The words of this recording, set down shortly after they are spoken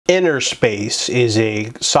Innerspace is a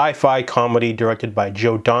sci-fi comedy directed by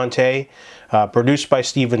Joe Dante, produced by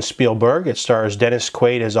Steven Spielberg. It stars Dennis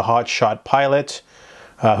Quaid as a hotshot pilot,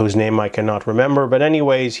 whose name I cannot remember. But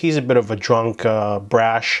anyways, he's a bit of a drunk,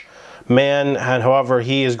 brash man, and however,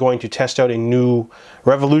 he is going to test out a new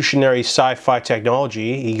revolutionary sci-fi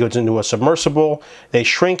technology. He goes into a submersible. They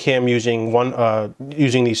shrink him using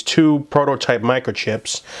these two prototype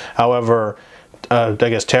microchips. However, I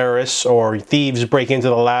guess terrorists or thieves break into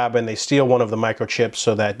the lab and they steal one of the microchips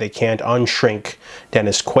so that they can't unshrink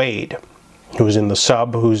Dennis Quaid, who's in the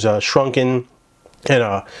sub, who's shrunken in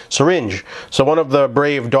a syringe. So one of the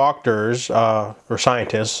brave doctors or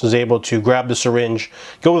scientists is able to grab the syringe,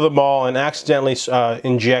 go to the mall, and accidentally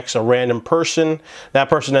injects a random person. That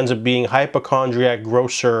person ends up being hypochondriac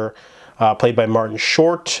grocer, played by Martin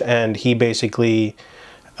Short, and he basically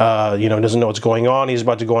doesn't know what's going on. He's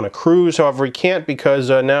about to go on a cruise, however he can't because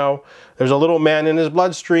now there's a little man in his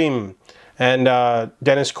bloodstream. And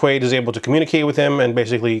Dennis Quaid is able to communicate with him and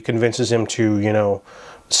basically convinces him to,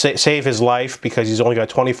 save his life because he's only got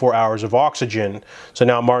 24 hours of oxygen. So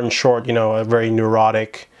now Martin Short, a very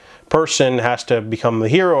neurotic person, has to become the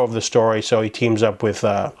hero of the story. So he teams up with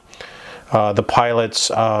the pilot's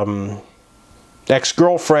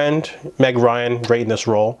ex-girlfriend, Meg Ryan, great in this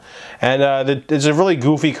role. And it's a really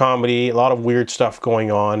goofy comedy, a lot of weird stuff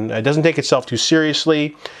going on. It doesn't take itself too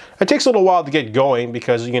seriously. It takes a little while to get going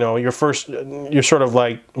because, you're sort of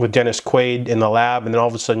like with Dennis Quaid in the lab, and then all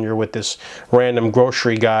of a sudden you're with this random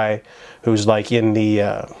grocery guy who's like in the,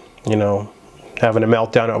 having a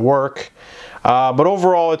meltdown at work. But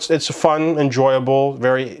overall, it's fun, enjoyable,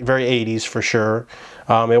 very, very 80s for sure.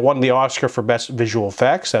 It won the Oscar for Best Visual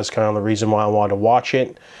Effects. That's kind of the reason why I wanted to watch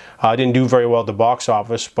it. It didn't do very well at the box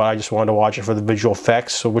office, but I just wanted to watch it for the visual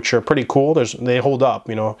effects, which are pretty cool. They hold up,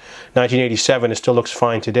 1987, it still looks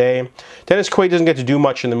fine today. Dennis Quaid doesn't get to do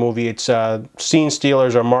much in the movie. It's scene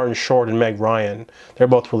stealers are Martin Short and Meg Ryan. They're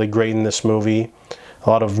both really great in this movie. A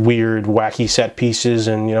lot of weird, wacky set pieces,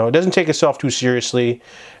 and it doesn't take itself too seriously.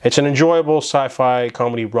 It's an enjoyable sci-fi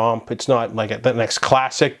comedy romp. It's not like the next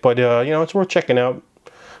classic, but it's worth checking out.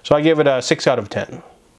 So I give it a 6 out of 10.